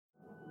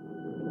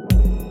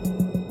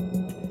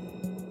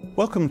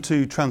Welcome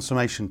to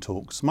Transformation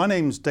Talks. My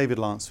name is David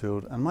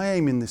Lancefield, and my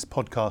aim in this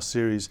podcast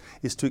series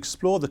is to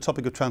explore the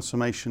topic of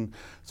transformation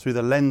through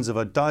the lens of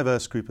a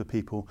diverse group of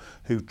people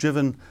who've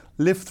driven,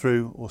 lived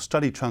through or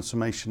studied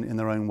transformation in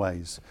their own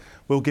ways.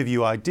 We'll give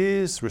you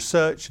ideas,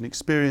 research and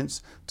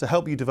experience to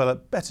help you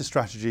develop better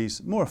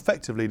strategies, more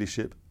effective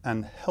leadership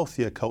and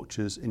healthier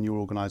cultures in your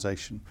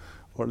organisation,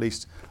 or at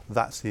least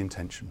that's the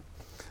intention.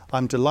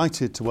 I'm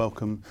delighted to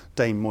welcome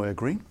Dame Moya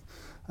Greene,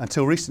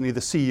 until recently the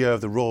CEO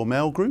of the Royal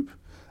Mail Group,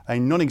 a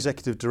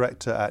non-executive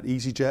director at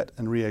EasyJet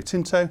and Rio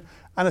Tinto,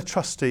 and a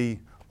trustee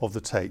of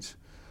the Tate.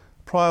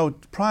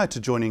 Prior to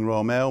joining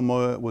Royal Mail,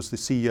 Moya was the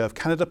CEO of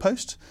Canada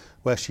Post,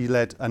 where she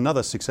led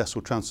another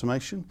successful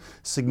transformation,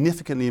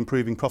 significantly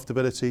improving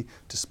profitability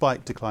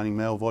despite declining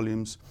mail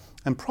volumes.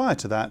 And prior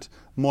to that,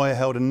 Moya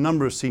held a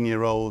number of senior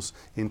roles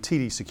in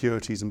TD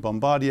Securities and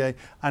Bombardier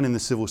and in the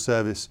civil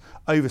service,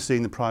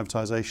 overseeing the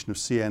privatisation of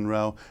CN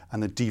Rail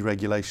and the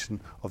deregulation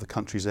of the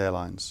country's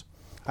airlines.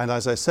 And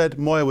as I said,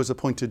 Moya was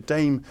appointed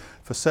Dame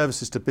for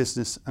Services to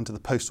Business and to the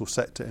Postal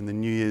Sector in the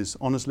New Year's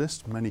Honours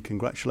List. Many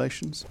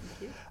congratulations.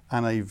 Thank you.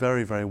 And a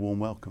very, very warm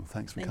welcome.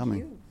 Thanks for coming.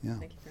 You. Yeah.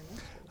 Thank you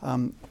very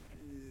much.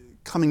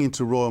 Coming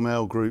into Royal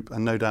Mail Group,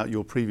 and no doubt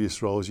your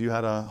previous roles, you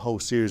had a whole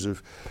series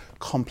of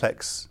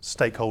complex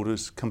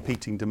stakeholders,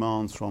 competing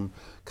demands from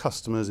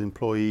customers,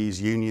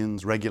 employees,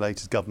 unions,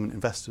 regulators, government,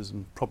 investors,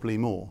 and probably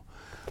more.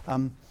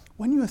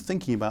 When you were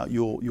thinking about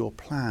your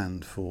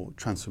plan for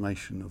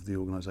transformation of the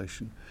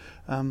organisation,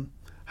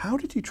 how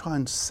did you try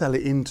and sell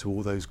it into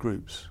all those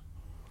groups?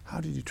 How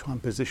did you try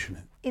and position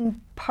it?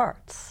 In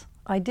parts.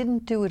 I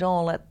didn't do it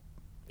all at,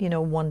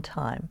 one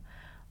time.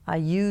 I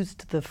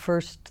used the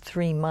first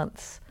 3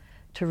 months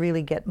to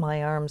really get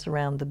my arms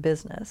around the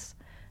business,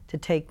 to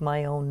take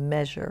my own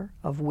measure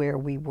of where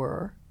we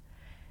were.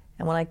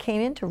 And when I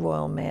came into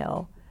Royal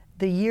Mail,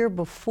 the year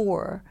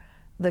before,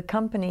 the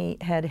company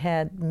had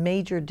had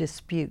major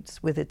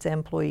disputes with its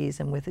employees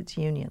and with its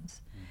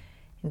unions.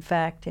 In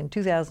fact, in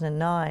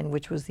 2009,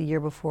 which was the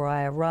year before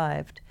I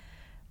arrived,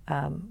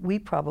 we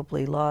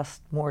probably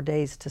lost more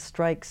days to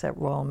strikes at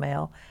Royal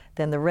Mail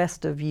than the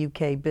rest of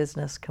UK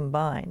business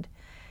combined.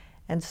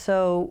 And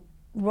so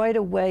right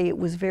away it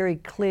was very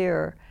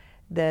clear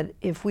that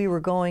if we were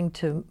going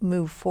to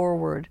move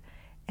forward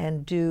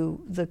and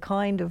do the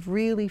kind of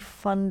really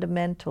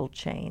fundamental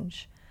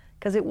change,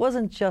 because it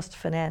wasn't just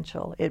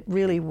financial, it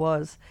really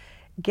was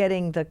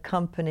getting the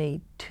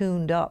company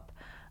tuned up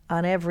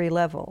on every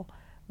level,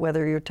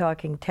 whether you're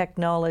talking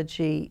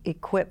technology,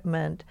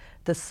 equipment,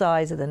 the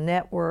size of the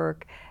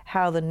network,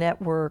 how the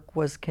network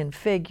was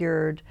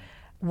configured,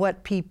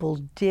 what people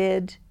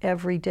did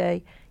every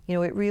day.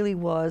 It really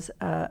was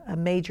a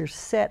major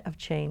set of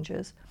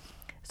changes.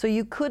 So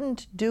you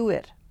couldn't do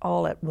it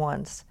all at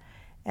once.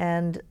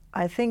 And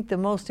I think the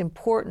most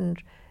important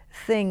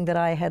thing that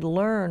I had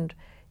learned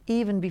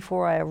even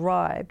before I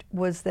arrived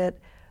was that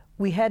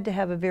we had to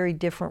have a very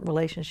different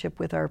relationship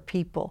with our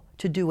people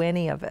to do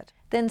any of it.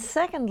 Then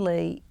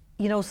secondly,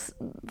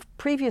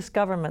 previous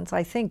governments,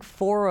 I think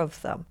 4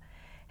 of them,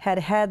 had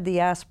had the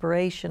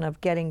aspiration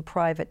of getting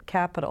private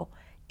capital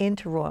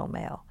into Royal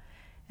Mail.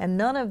 And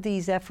none of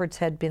these efforts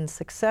had been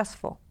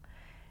successful.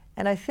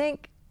 And I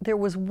think there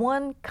was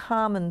one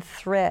common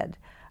thread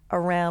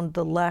around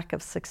the lack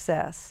of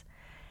success.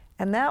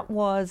 And that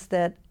was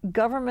that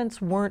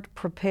governments weren't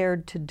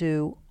prepared to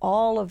do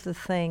all of the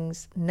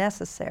things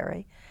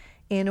necessary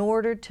in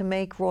order to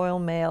make Royal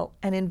Mail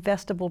an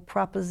investable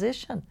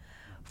proposition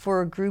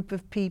for a group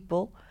of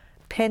people,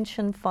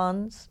 pension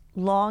funds,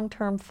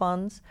 long-term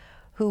funds,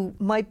 who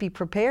might be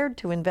prepared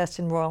to invest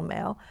in Royal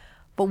Mail,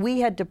 but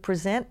we had to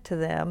present to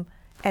them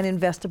an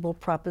investable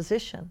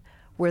proposition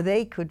where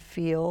they could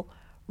feel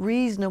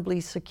reasonably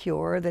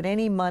secure that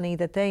any money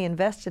that they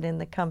invested in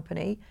the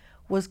company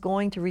was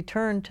going to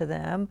return to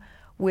them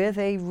with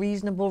a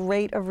reasonable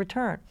rate of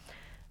return.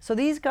 So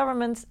these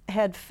governments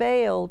had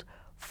failed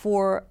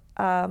for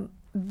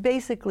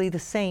basically the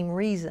same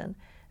reason,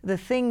 the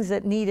things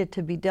that needed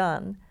to be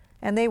done,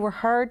 and they were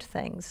hard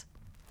things.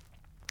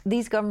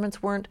 These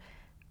governments weren't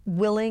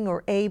willing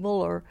or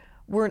able or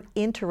weren't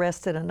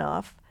interested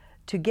enough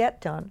to get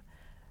done.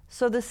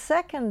 So the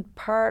second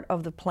part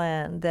of the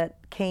plan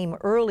that came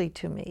early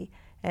to me,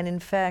 and in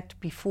fact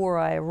before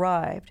I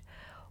arrived,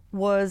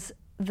 was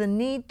the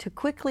need to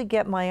quickly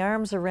get my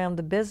arms around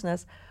the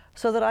business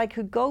so that I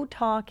could go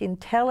talk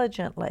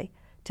intelligently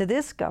to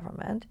this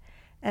government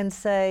and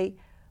say,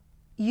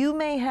 you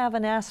may have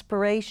an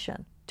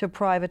aspiration to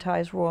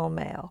privatize Royal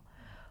Mail,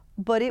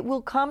 but it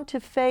will come to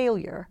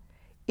failure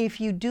if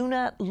you do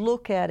not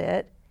look at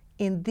it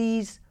in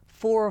these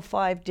 4 or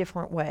 5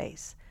 different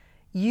ways.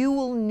 You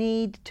will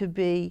need to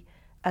be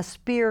a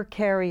spear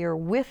carrier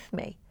with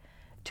me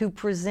to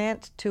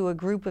present to a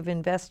group of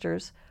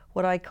investors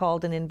what I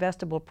called an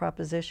investable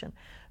proposition.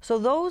 So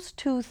those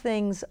 2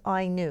 things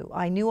I knew.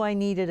 I knew I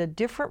needed a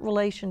different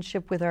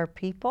relationship with our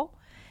people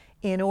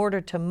in order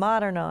to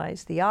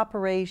modernize the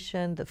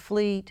operation, the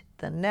fleet,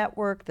 the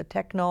network, the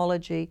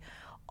technology,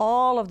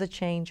 all of the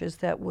changes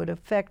that would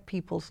affect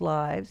people's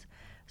lives.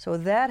 So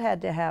that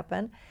had to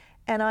happen.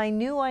 And I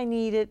knew I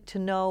needed to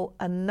know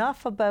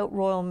enough about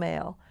Royal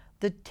Mail,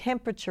 the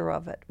temperature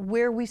of it,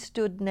 where we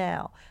stood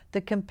now,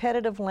 the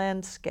competitive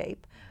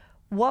landscape,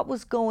 what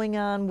was going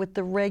on with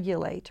the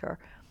regulator.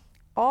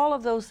 All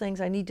of those things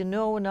I need to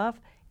know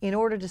enough in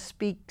order to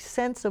speak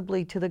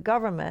sensibly to the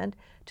government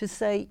to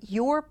say,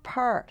 your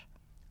part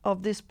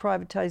of this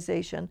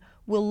privatization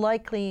will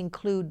likely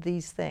include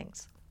these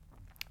things.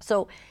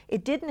 So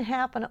it didn't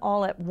happen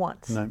all at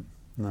once. No.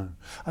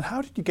 And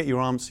how did you get your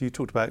arms, so you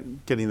talked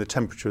about getting the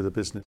temperature of the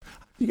business.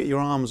 How did you get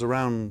your arms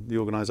around the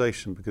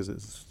organisation? Because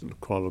it's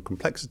quite a lot of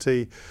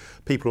complexity.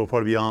 People will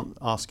probably be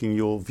asking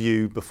your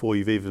view before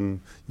you're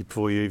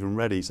even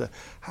ready. So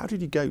how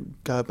did you go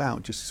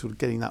about just sort of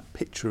getting that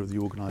picture of the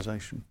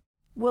organisation?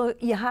 Well,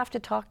 you have to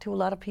talk to a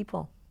lot of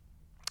people,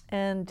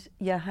 and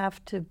you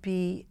have to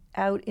be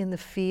out in the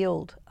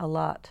field a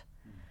lot.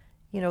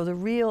 You know, the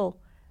real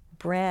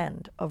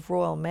brand of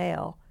Royal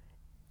Mail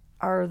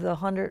are the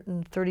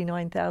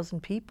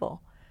 139,000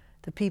 people,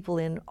 the people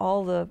in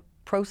all the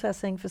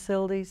processing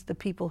facilities, the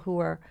people who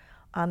are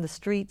on the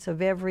streets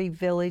of every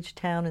village,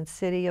 town, and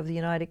city of the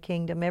United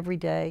Kingdom every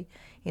day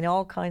in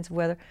all kinds of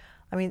weather.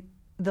 I mean,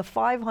 the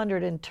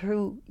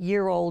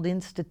 502-year-old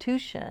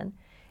institution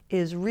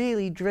is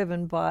really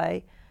driven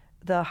by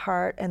the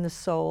heart and the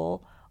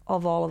soul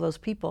of all of those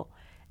people.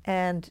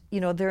 And,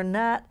 you know, they're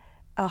not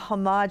a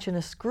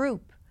homogenous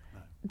group.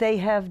 They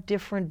have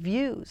different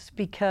views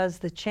because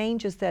the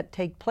changes that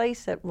take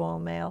place at Royal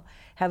Mail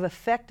have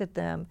affected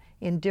them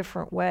in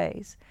different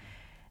ways.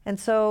 And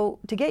so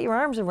to get your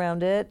arms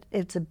around it,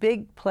 it's a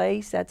big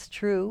place, that's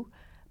true.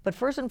 But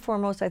first and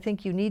foremost, I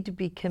think you need to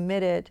be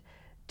committed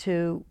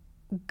to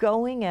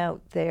going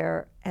out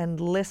there and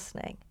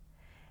listening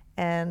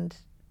and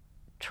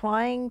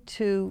trying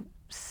to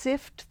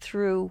sift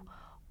through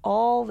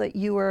all that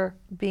you are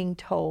being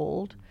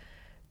told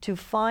to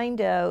find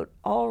out,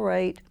 all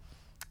right,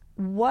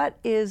 what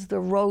is the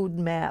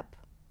roadmap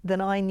that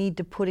I need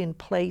to put in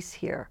place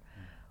here?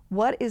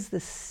 What is the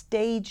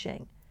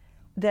staging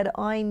that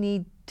I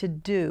need to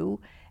do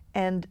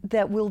and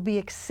that will be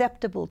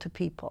acceptable to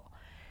people?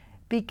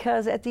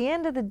 Because at the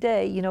end of the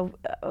day, you know,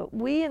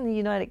 we in the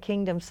United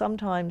Kingdom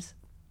sometimes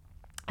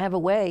have a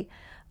way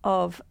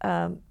of,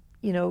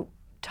 you know,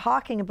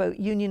 talking about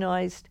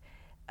unionized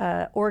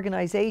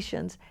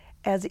organizations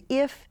as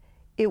if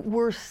it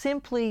were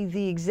simply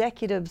the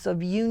executives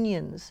of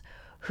unions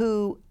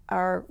who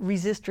are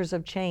resistors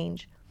of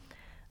change.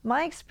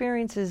 My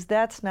experience is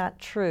that's not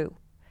true.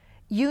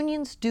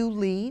 Unions do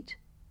lead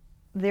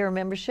their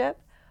membership,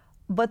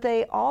 but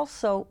they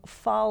also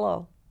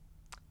follow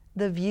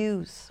the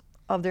views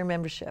of their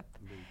membership.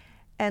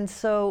 And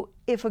so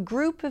if a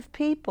group of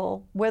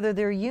people, whether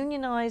they're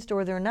unionized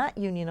or they're not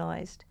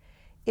unionized,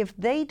 if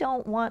they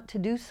don't want to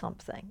do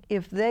something,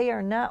 if they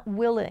are not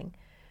willing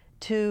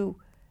to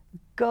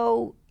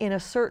go in a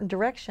certain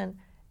direction,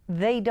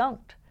 they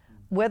don't,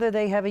 whether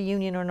they have a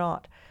union or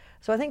not.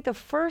 So I think the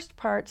first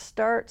part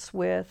starts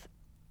with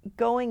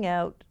going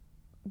out,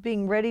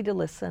 being ready to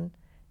listen,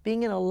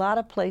 being in a lot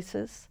of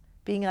places,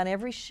 being on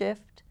every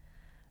shift,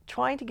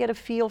 trying to get a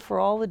feel for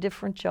all the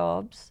different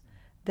jobs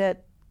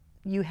that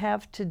you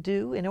have to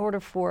do in order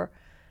for,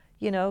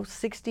 you know,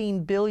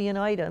 16 billion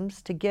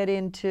items to get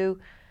into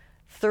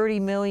 30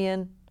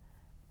 million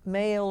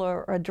mail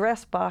or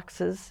address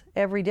boxes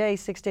every day,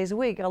 6 days a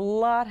week. A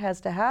lot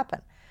has to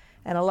happen,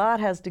 and a lot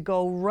has to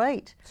go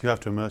right. So you have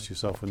to immerse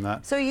yourself in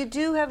that. So you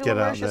do have to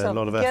immerse yourself. A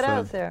lot of Get effort.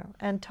 out there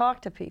and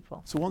talk to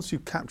people. So once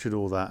you've captured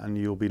all that and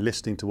you'll be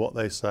listening to what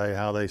they say,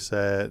 how they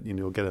say it, you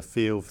know, you'll get a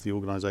feel for the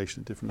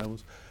organisation at different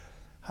levels.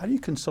 How do you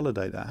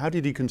consolidate that? How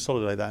did you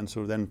consolidate that and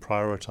sort of then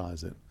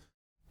prioritise it?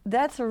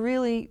 That's a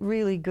really,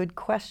 really good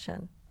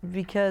question,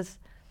 because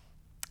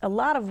a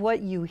lot of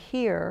what you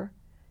hear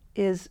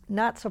is,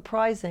 not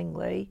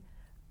surprisingly,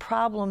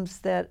 problems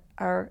that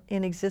are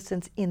in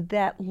existence in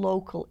that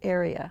local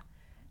area.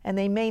 And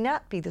they may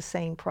not be the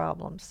same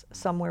problems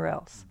somewhere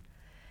else.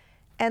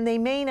 And they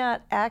may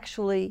not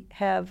actually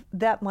have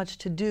that much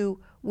to do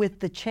with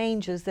the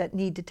changes that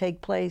need to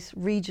take place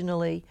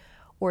regionally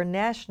or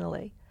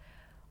nationally.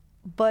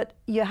 But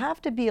you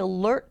have to be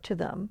alert to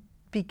them,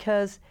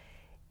 because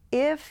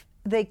if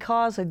they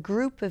cause a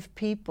group of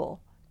people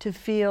to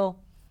feel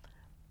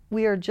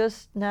we are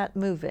just not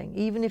moving,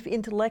 even if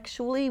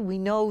intellectually we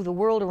know the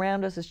world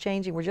around us is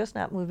changing, we're just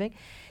not moving,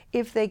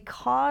 if they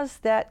cause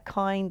that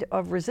kind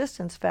of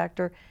resistance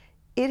factor,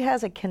 it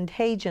has a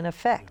contagion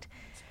effect.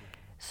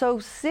 So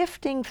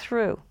sifting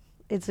through,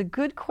 it's a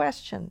good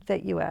question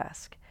that you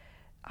ask.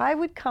 I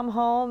would come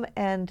home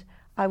and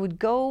I would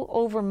go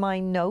over my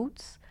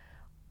notes.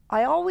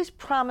 I always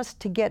promised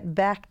to get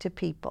back to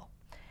people.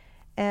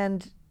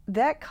 And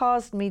that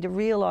caused me to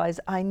realize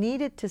I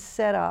needed to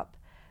set up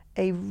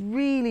a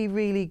really,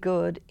 really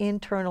good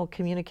internal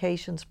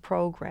communications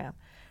program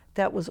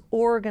that was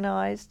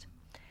organized.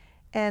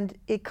 And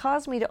it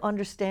caused me to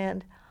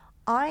understand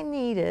I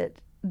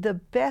needed the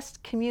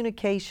best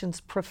communications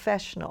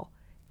professional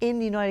in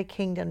the United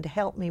Kingdom to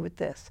help me with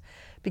this,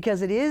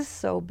 because it is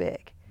so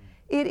big.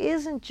 it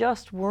isn't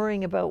just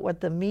worrying about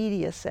what the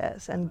media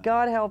says. And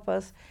God help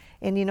us,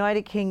 in the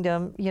United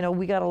Kingdom, you know,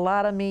 we got a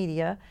lot of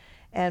media,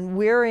 and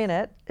we're in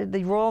it.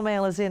 The Royal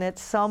Mail is in it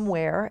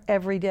somewhere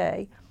every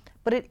day.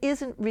 But it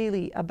isn't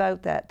really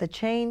about that. The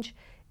change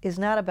is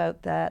not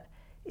about that.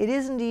 It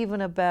isn't even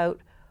about,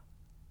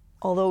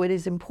 although it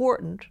is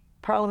important,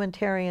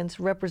 parliamentarians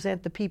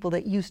represent the people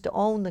that used to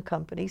own the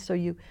company, so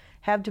you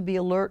have to be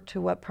alert to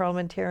what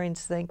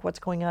parliamentarians think, what's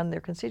going on in their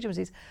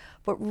constituencies.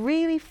 But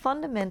really,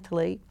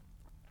 fundamentally,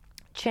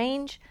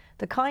 change,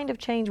 the kind of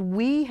change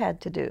we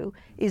had to do,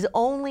 is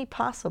only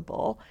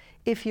possible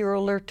if you're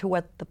alert to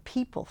what the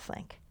people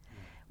think,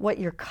 what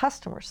your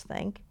customers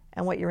think,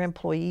 and what your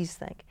employees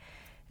think.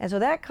 And so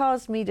that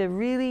caused me to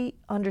really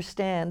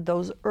understand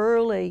those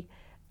early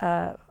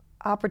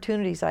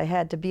opportunities I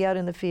had to be out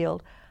in the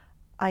field.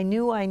 I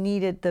knew I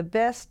needed the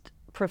best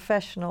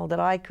professional that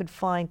I could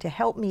find to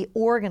help me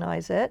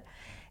organize it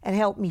and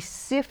help me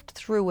sift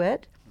through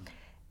it,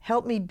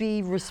 help me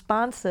be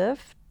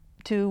responsive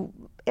to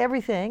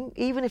everything,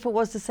 even if it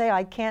was to say,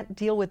 I can't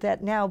deal with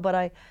that now, but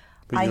I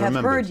have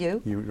heard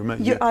you.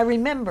 I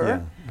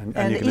remember. Yeah.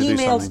 And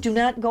emails do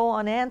not go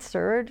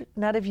unanswered,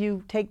 not if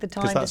you take the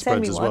time to send me one. Because that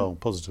spreads as well,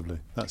 positively.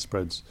 That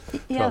spreads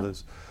to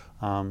others.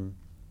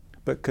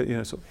 But you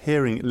know, sort of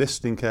hearing,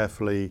 listening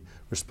carefully,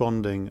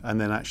 responding,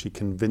 and then actually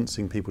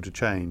convincing people to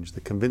change.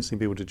 The convincing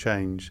people to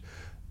change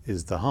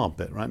is the hard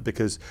bit, right?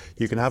 Because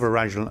you can have a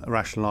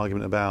rational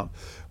argument about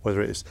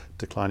whether it's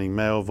declining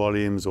mail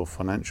volumes or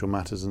financial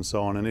matters and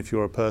so on. And if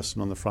you're a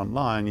person on the front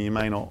line, you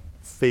may not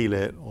feel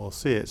it or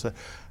see it. So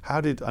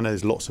I know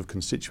there's lots of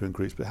constituent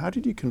groups, but how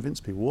did you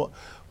convince people?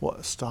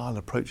 What style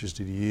approaches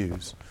did you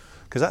use?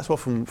 Because that's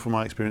often, from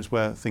my experience,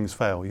 where things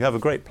fail. You have a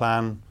great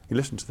plan, you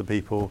listen to the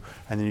people,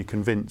 and then you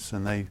convince,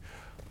 and they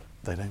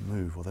don't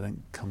move or they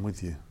don't come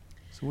with you.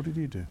 So what did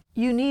you do?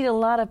 You need a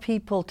lot of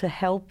people to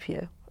help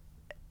you,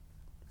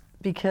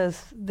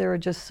 because there are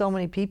just so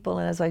many people,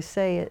 and as I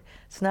say,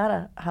 it's not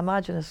a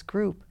homogeneous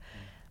group.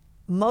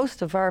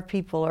 Most of our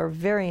people are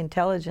very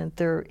intelligent.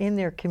 They're in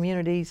their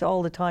communities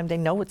all the time. They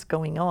know what's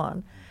going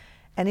on.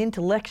 And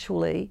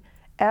intellectually,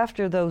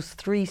 after those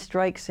 3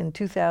 strikes in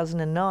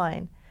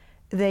 2009,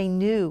 they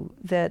knew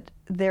that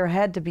there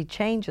had to be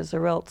changes,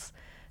 or else,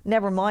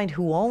 never mind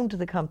who owned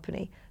the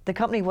company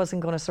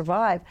wasn't going to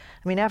survive.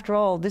 I mean, after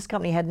all, this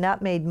company had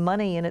not made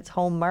money in its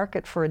home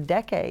market for a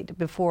decade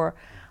before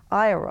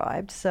I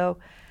arrived. So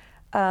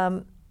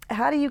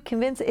how do you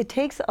convince? It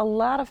takes a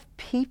lot of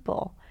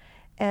people,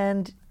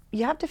 and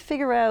you have to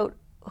figure out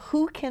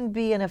who can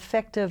be an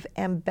effective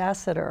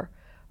ambassador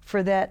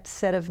for that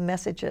set of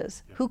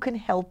messages, who can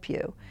help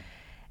you.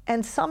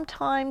 And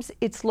sometimes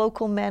it's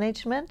local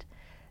management.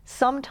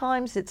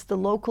 Sometimes it's the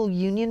local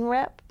union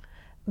rep.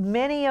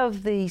 Many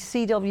of the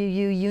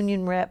CWU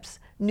union reps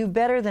knew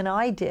better than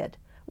I did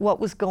what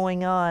was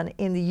going on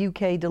in the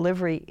UK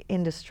delivery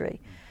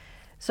industry.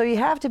 So you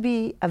have to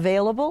be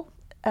available,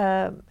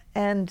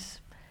 and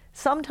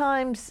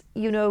sometimes,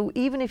 you know,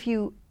 even if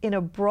you, in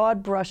a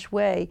broad brush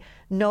way,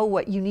 know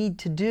what you need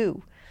to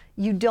do,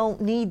 you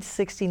don't need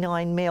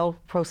 69 mail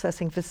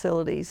processing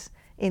facilities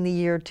in the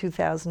year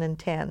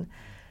 2010.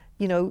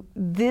 You know,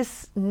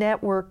 this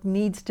network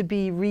needs to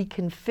be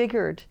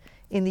reconfigured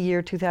in the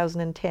year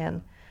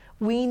 2010.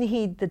 We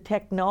need the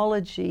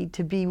technology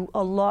to be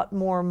a lot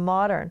more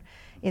modern.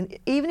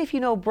 Even if you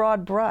know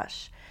broad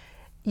brush,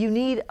 you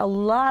need a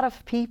lot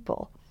of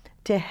people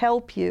to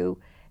help you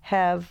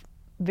have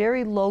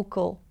very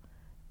local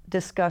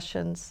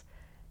discussions.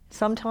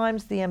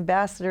 Sometimes the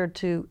ambassador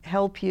to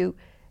help you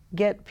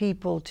get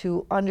people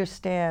to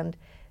understand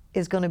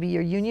is going to be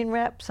your union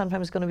rep.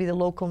 Sometimes it's going to be the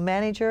local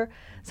manager.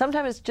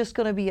 Sometimes it's just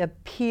going to be a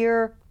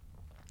peer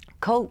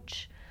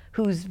coach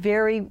who's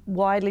very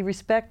widely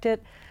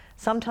respected.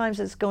 Sometimes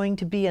it's going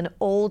to be an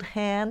old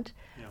hand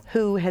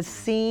who has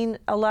seen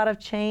a lot of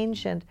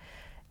change, and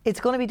it's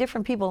going to be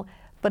different people.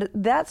 But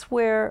that's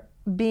where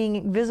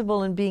being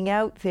visible and being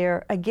out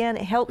there, again,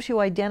 it helps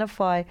you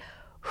identify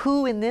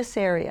who in this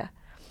area.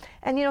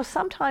 And you know,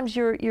 sometimes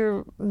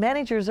your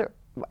managers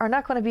are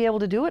not going to be able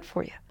to do it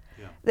for you.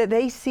 That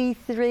they see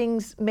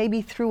things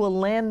maybe through a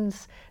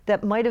lens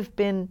that might have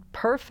been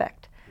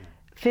perfect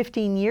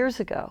 15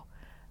 years ago,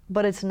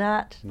 but it's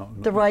not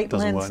the right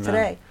lens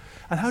today.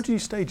 And how do you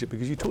stage it?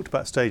 Because you talked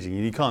about staging,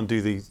 and you can't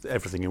do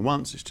everything at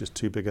once, it's just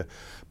too big.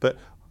 But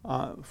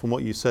from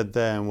what you said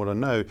there and what I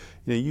know,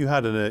 you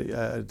had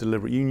a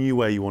deliberate, you knew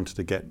where you wanted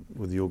to get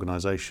with the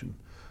organisation.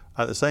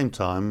 At the same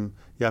time,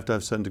 you have to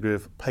have a certain degree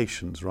of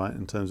patience, right,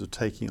 in terms of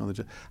taking it on the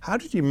journey. How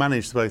did you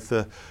manage both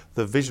the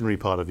visionary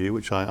part of you,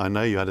 which I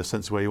know you had a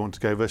sense of where you want to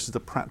go, versus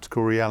the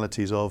practical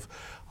realities of,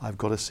 I've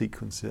got to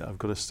sequence it, I've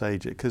got to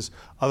stage it? Because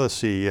other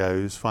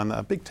CEOs find that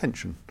a big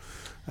tension.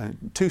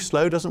 Too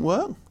slow doesn't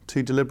work,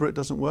 too deliberate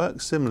doesn't work.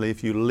 Similarly,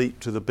 if you leap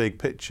to the big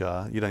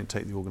picture, you don't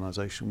take the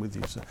organisation with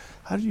you. So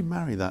how do you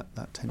marry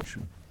that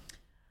tension?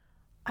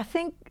 I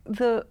think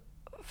the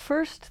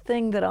first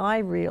thing that I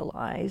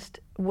realized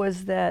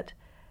was that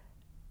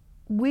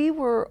we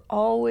were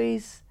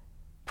always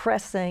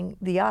pressing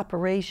the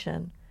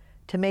operation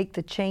to make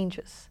the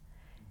changes.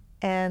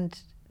 and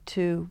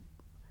to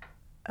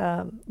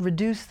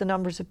reduce the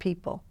numbers of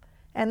people.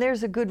 And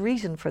there's a good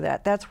reason for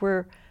that. That's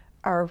where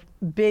our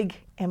big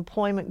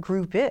employment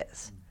group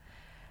is.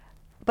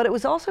 But it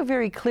was also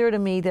very clear to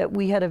me that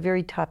we had a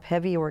very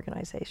top-heavy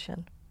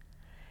organization.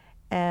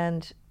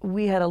 And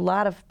we had a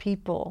lot of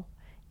people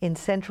in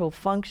central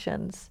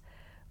functions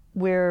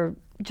where,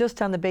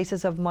 just on the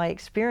basis of my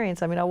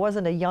experience, I mean, I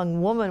wasn't a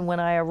young woman when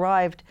I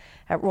arrived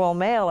at Royal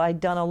Mail. I'd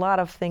done a lot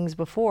of things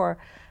before,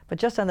 but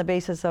just on the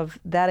basis of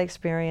that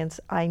experience,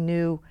 I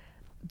knew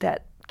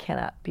that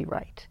cannot be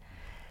right.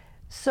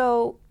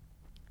 So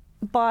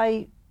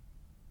by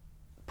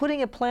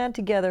putting a plan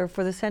together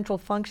for the central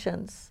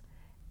functions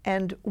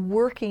and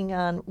working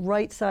on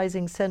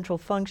right-sizing central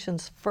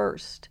functions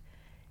first,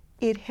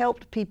 it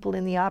helped people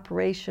in the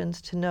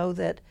operations to know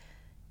that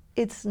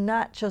it's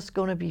not just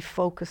going to be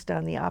focused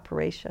on the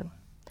operation.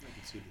 I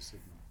can see the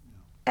signal.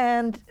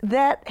 And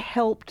that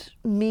helped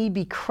me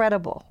be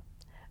credible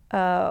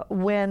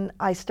when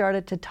I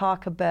started to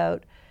talk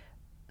about,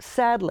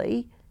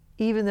 sadly,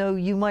 even though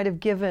you might have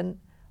given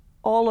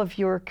all of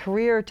your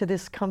career to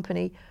this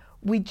company,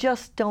 we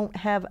just don't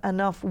have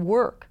enough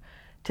work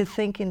to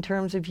think in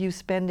terms of you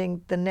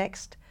spending the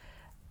next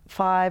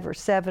 5 or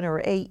 7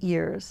 or 8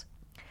 years.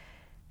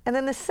 And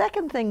then the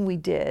second thing we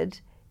did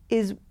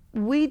is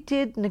we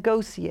did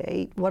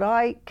negotiate what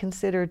I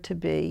considered to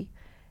be,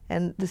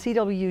 and the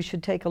CWU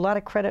should take a lot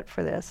of credit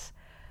for this,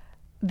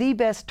 the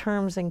best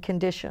terms and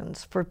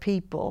conditions for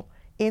people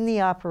in the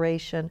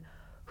operation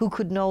who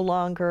could no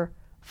longer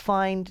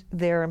find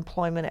their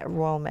employment at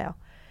Royal Mail.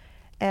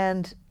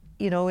 And,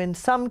 you know, in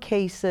some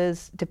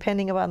cases,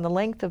 depending upon the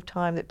length of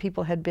time that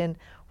people had been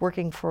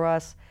working for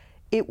us,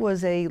 it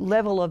was a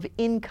level of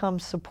income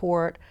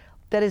support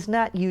that is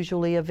not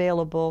usually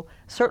available,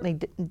 certainly,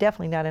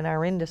 definitely not in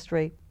our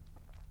industry.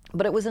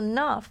 But it was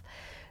enough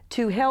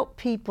to help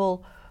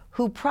people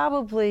who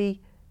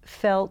probably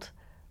felt,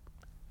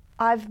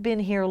 I've been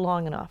here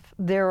long enough.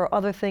 There are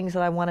other things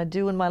that I want to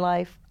do in my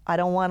life. I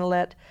don't want to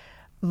let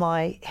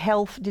my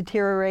health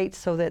deteriorate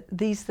so that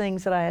these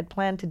things that I had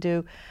planned to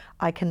do,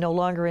 I can no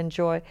longer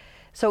enjoy.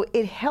 So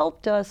it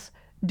helped us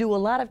do a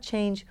lot of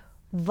change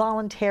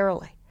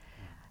voluntarily.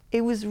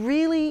 It was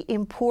really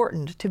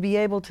important to be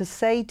able to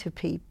say to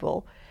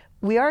people,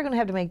 we are going to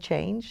have to make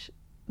change.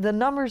 The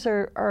numbers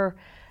are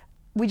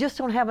we just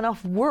don't have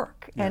enough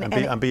work. Yeah,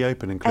 and be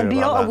open and clear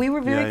about that. We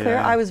were very clear.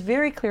 I was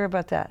very clear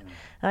about that.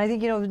 And I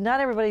think, you know, not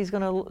everybody's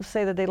going to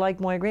say that they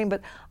like Moya Greene,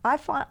 but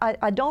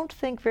I don't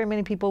think very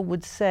many people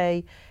would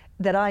say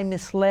that I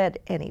misled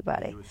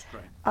anybody.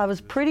 I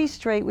was pretty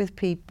straight with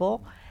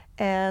people,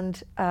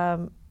 and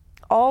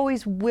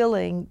always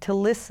willing to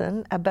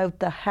listen about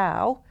the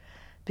how,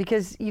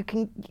 because you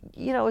can,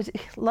 you know,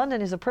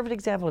 London is a perfect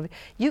example of it.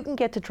 You can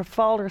get to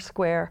Trafalgar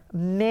Square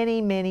many,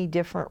 many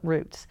different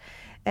routes.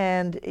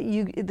 And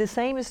the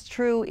same is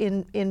true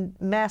in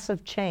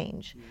massive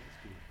change.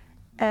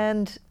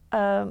 And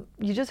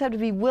you just have to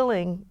be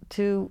willing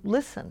to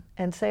listen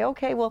and say,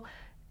 okay, well,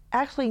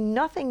 actually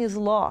nothing is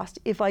lost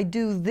if I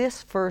do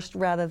this first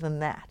rather than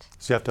that.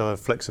 So you have to have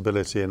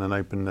flexibility and an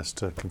openness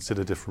to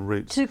consider different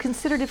routes. To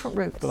consider different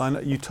routes. But I know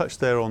you touched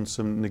there on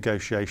some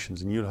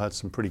negotiations, and you had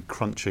some pretty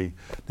crunchy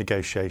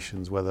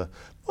negotiations, whether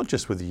not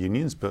just with the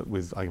unions, but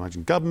with, I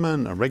imagine,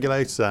 government and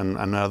regulators and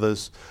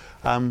others.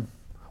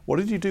 What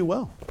did you do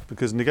well?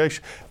 Because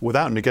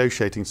without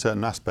negotiating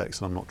certain aspects,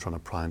 and I'm not trying to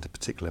pry into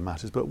particular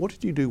matters, but what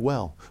did you do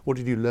well? What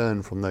did you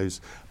learn from those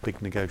big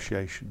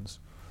negotiations?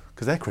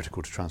 Because they're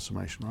critical to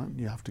transformation, right?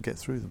 You have to get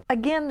through them.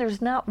 Again,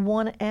 there's not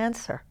one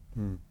answer.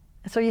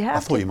 So you have I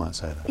thought you might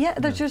say that. Yeah,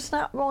 there's just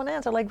not one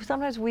answer. Like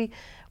sometimes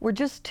we're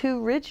just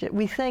too rigid.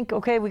 We think,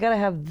 okay, we got to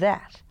have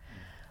that.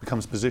 It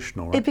becomes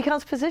positional, right? It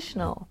becomes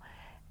positional.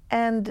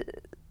 And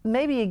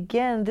maybe,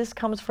 again, this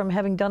comes from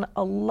having done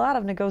a lot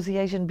of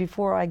negotiation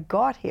before I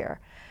got here.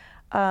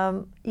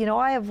 You know,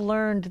 I have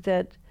learned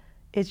that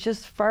it's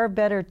just far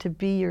better to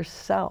be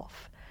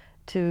yourself.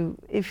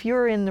 If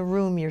you're in the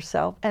room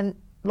yourself, and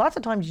lots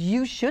of times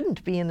you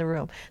shouldn't be in the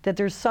room, that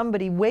there's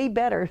somebody way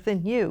better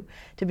than you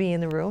to be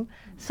in the room.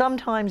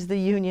 Sometimes the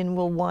union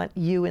will want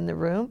you in the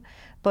room,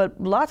 but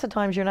lots of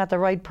times you're not the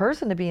right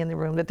person to be in the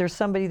room, that there's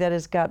somebody that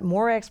has got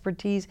more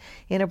expertise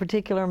in a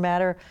particular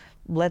matter,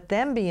 let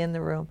them be in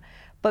the room.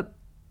 But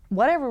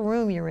whatever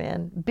room you're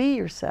in, be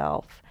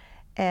yourself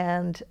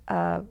and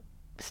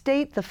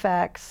state the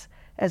facts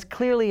as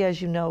clearly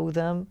as you know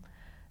them.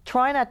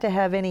 Try not to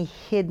have any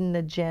hidden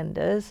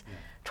agendas.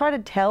 Try to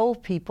tell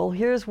people,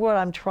 here's what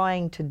I'm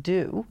trying to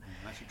do.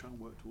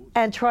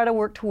 And try to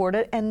work toward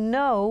it, and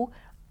know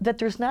that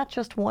there's not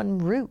just one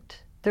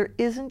route.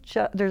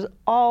 There's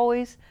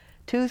always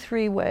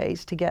 2-3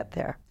 ways to get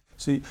there.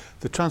 See,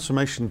 the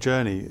transformation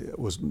journey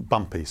was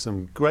bumpy,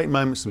 some great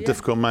moments, some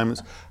difficult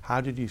moments. How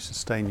did you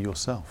sustain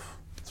yourself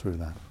through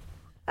that?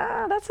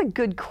 That's a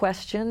good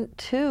question,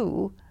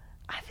 too.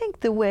 I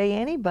think the way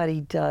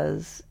anybody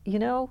does, you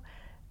know,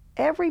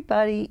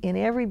 everybody in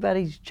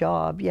everybody's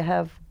job, you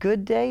have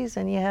good days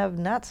and you have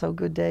not so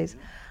good days.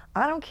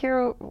 I don't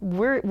care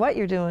what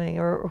you're doing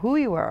or who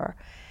you are.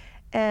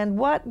 And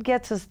what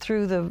gets us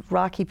through the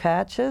rocky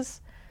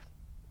patches?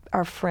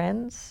 Our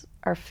friends,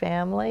 our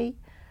family,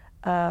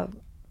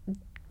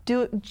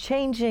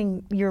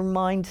 changing your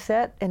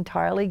mindset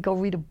entirely. Go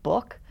read a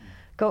book.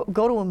 Go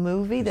to a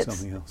movie.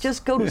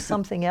 Just go to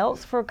something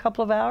else for a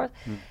couple of hours.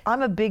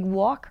 I'm a big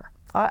walker.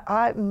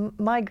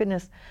 My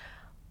goodness,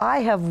 I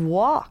have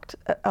walked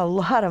a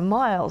lot of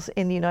miles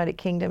in the United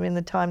Kingdom in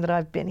the time that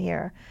I've been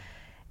here.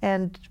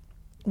 And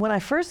when I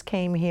first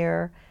came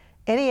here,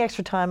 any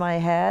extra time I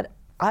had,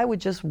 I would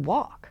just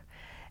walk.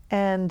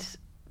 And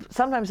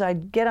sometimes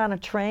I'd get on a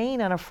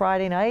train on a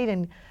Friday night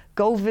and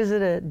go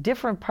visit a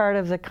different part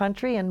of the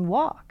country and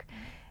walk.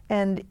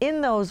 And in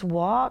those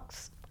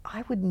walks,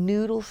 I would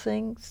noodle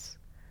things,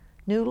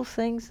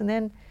 and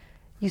then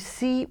you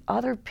see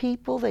other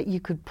people that you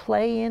could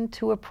play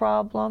into a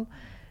problem.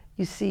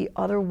 You see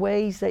other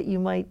ways that you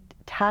might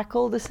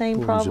tackle the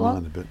same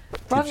problem.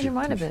 Broadens your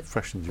mind a bit.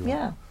 Freshens you up.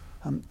 Yeah.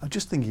 I'm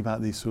just thinking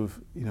about these sort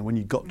of, when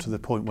you got to the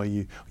point where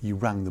you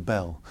rang the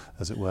bell,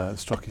 as it were, at the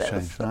Stock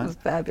Exchange, right? That was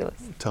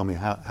fabulous. Tell me,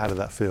 how did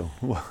that feel?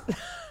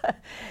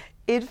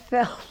 It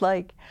felt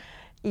like,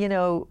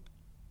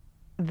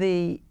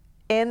 the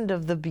end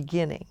of the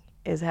beginning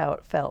is how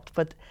it felt.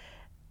 But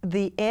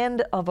the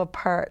end of a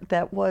part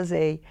that was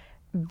a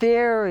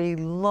very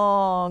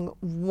long,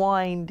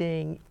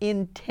 winding,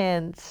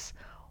 intense,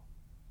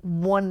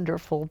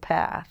 wonderful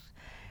path.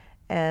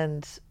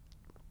 And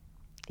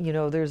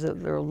there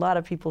are a lot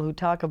of people who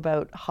talk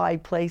about high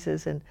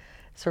places, and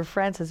Sir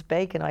Francis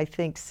Bacon, I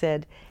think,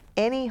 said,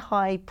 any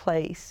high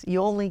place,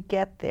 you only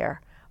get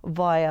there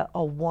via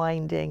a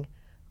winding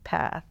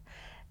path.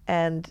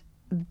 And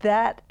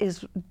that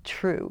is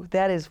true.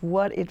 That is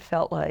what it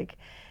felt like.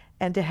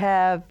 And to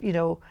have,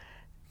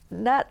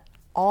 not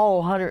all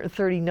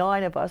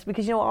 139 of us,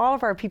 because all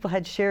of our people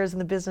had shares in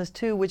the business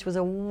too, which was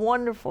a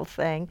wonderful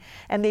thing,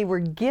 and they were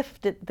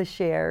gifted the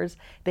shares.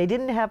 They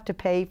didn't have to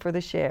pay for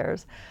the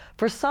shares.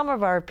 For some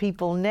of our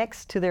people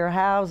next to their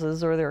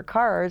houses or their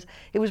cars,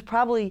 it was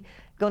probably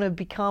going to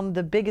become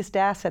the biggest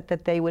asset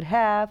that they would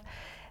have.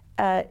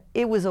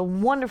 It was a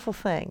wonderful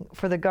thing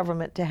for the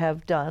government to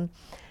have done.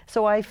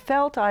 So I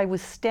felt I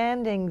was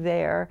standing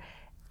there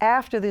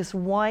after this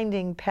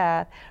winding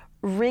path,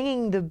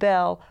 ringing the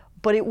bell,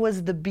 but it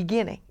was the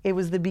beginning. It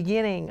was the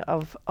beginning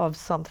of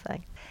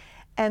something.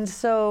 And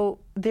so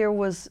there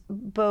was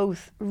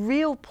both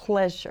real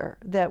pleasure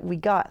that we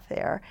got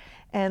there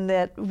and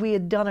that we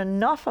had done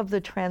enough of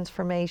the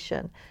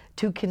transformation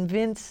to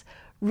convince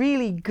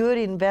really good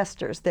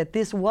investors that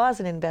this was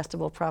an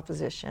investable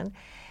proposition.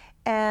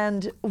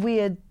 And we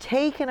had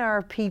taken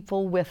our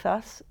people with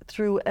us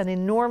through an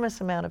enormous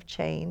amount of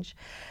change.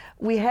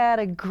 We had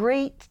a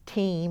great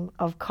team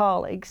of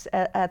colleagues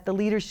at the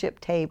leadership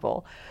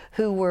table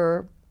who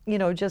were,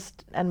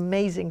 just an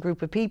amazing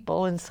group of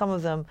people, and some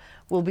of them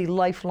will be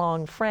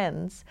lifelong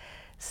friends.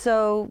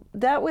 So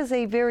that was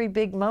a very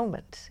big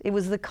moment. It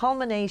was the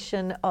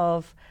culmination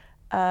of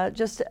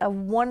just a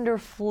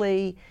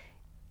wonderfully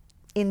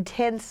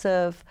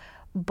intensive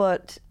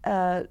but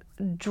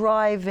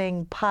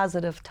driving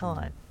positive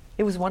time.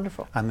 It was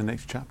wonderful. And the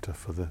next chapter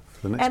for the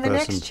next person. And the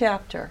next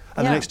chapter.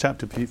 And the next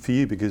chapter for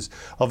you, because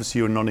obviously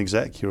you're a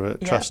non-exec, you're a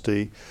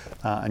trustee,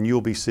 and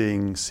you'll be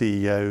seeing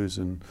CEOs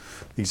and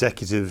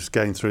executives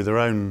going through their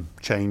own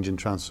change and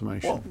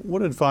transformation.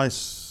 What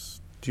advice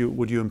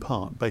would you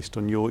impart based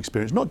on your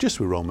experience, not just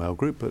with Royal Mail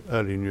Group, but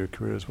early in your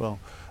career as well,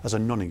 as a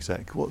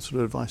non-exec? What sort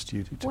of advice do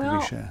you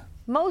typically share?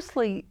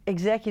 Mostly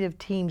executive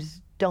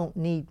teams don't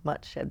need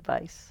much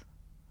advice.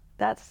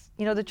 That's,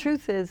 the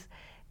truth is,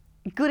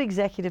 good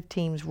executive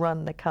teams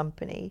run the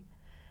company,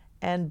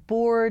 and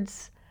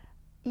boards,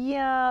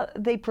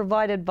 they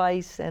provide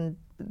advice and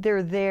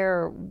they're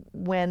there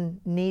when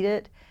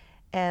needed,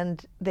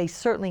 and they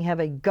certainly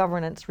have a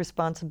governance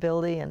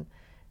responsibility, and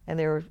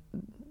there are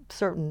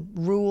certain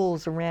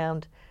rules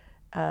around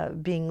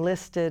being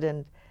listed,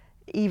 and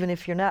even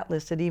if you're not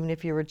listed, even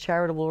if you're a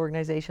charitable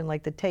organization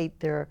like the Tate,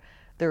 there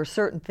are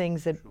certain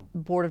things that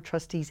Board of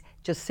Trustees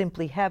just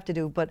simply have to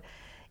do. But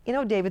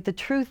David, the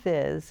truth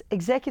is,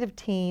 executive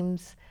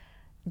teams,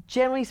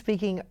 generally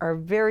speaking, are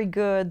very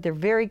good, they're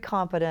very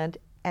competent,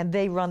 and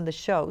they run the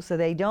show. So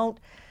they don't,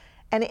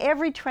 and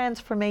every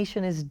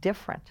transformation is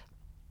different.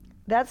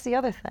 That's the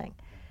other thing.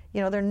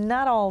 They're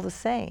not all the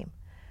same.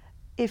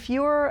 If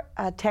you're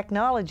a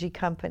technology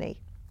company,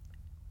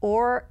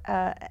 or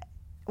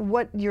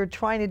what you're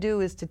trying to do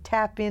is to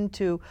tap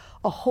into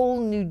a whole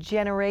new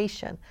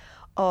generation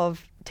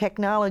of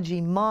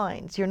technology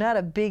minds. You're not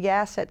a big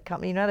asset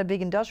company, you're not a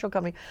big industrial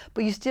company,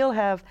 but you still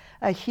have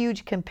a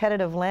huge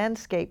competitive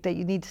landscape that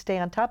you need to stay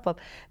on top of.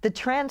 The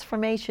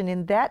transformation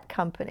in that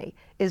company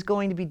is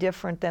going to be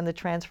different than the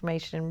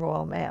transformation in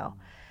Royal Mail.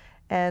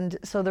 And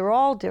so they're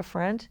all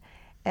different.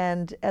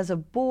 And as a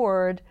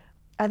board,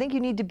 I think you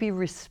need to be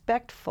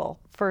respectful,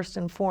 first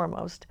and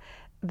foremost,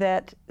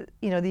 that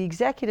the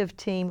executive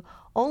team,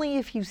 only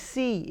if you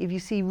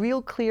see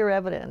real clear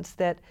evidence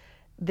that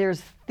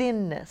there's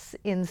thinness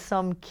in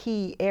some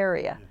key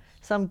area,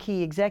 some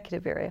key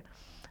executive area,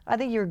 I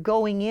think your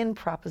going in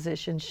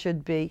proposition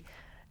should be,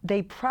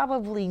 they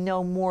probably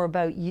know more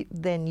about you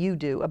than you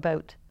do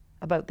about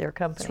their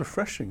company. It's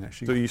refreshing,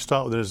 actually. So you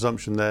start with an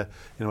assumption they're,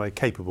 in a way,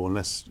 capable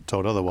unless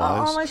told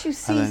otherwise. Unless you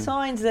see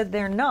signs that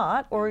they're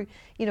not, or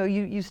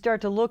you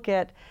start to look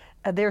at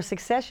their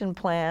succession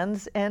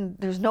plans and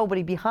there's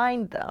nobody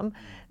behind them.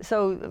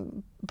 So,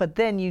 but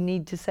then you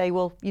need to say,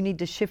 well, you need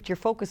to shift your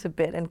focus a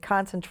bit and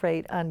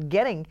concentrate on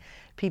getting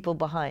people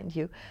behind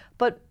you.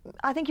 But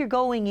I think your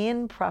going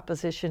in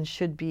proposition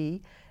should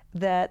be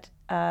that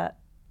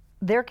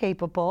they're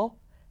capable,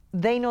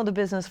 they know the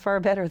business far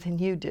better than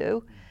you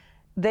do,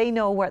 they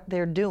know what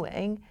they're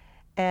doing,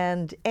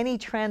 and any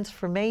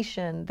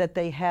transformation that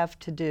they have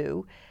to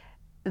do,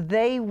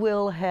 they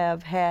will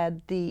have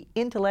had the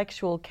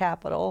intellectual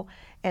capital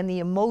and the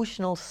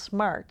emotional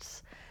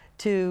smarts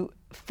to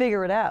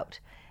figure it out.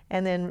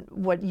 And then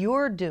what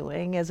you're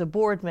doing as a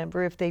board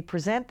member, if they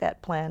present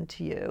that plan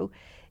to you,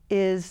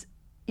 is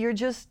you're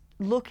just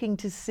looking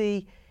to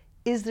see,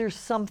 is there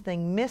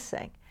something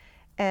missing?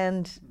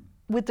 And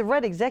with the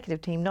right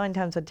executive team, 9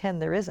 times out of 10,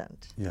 there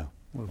isn't. Yeah,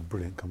 what a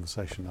brilliant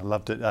conversation. I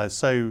loved it.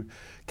 So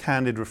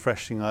candid,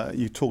 refreshing.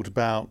 You talked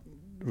about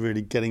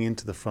really getting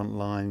into the front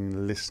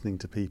line, listening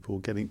to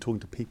people, talking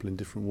to people in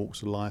different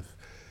walks of life,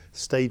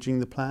 staging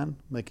the plan,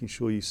 making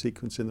sure you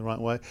sequence in the right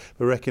way,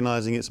 but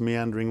recognising it's a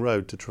meandering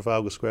road to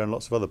Trafalgar Square and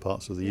lots of other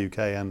parts of the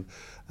UK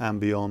and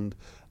beyond.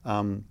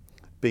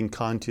 Being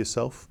kind to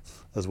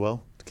yourself as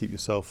well, to keep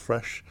yourself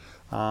fresh,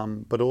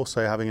 but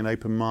also having an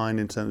open mind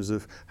in terms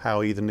of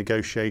how either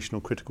negotiation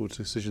or critical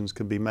decisions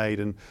can be made.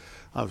 And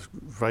I was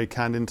very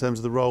candid in terms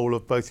of the role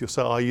of both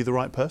yourself. Are you the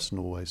right person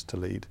always to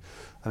lead?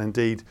 And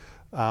indeed,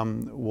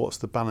 what's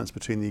the balance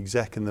between the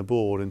exec and the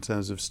board in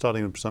terms of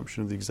starting with the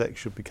presumption of the exec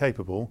should be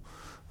capable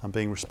and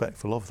being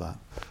respectful of that.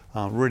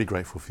 Really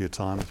grateful for your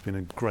time. It's been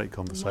a great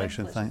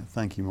conversation.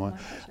 Thank you, Moya.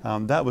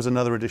 That was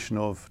another edition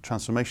of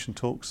Transformation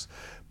Talks.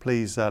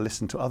 Please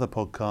listen to other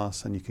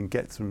podcasts, and you can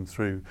get them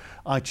through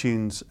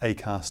iTunes,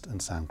 Acast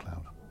and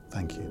SoundCloud.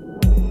 Thank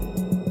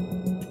you.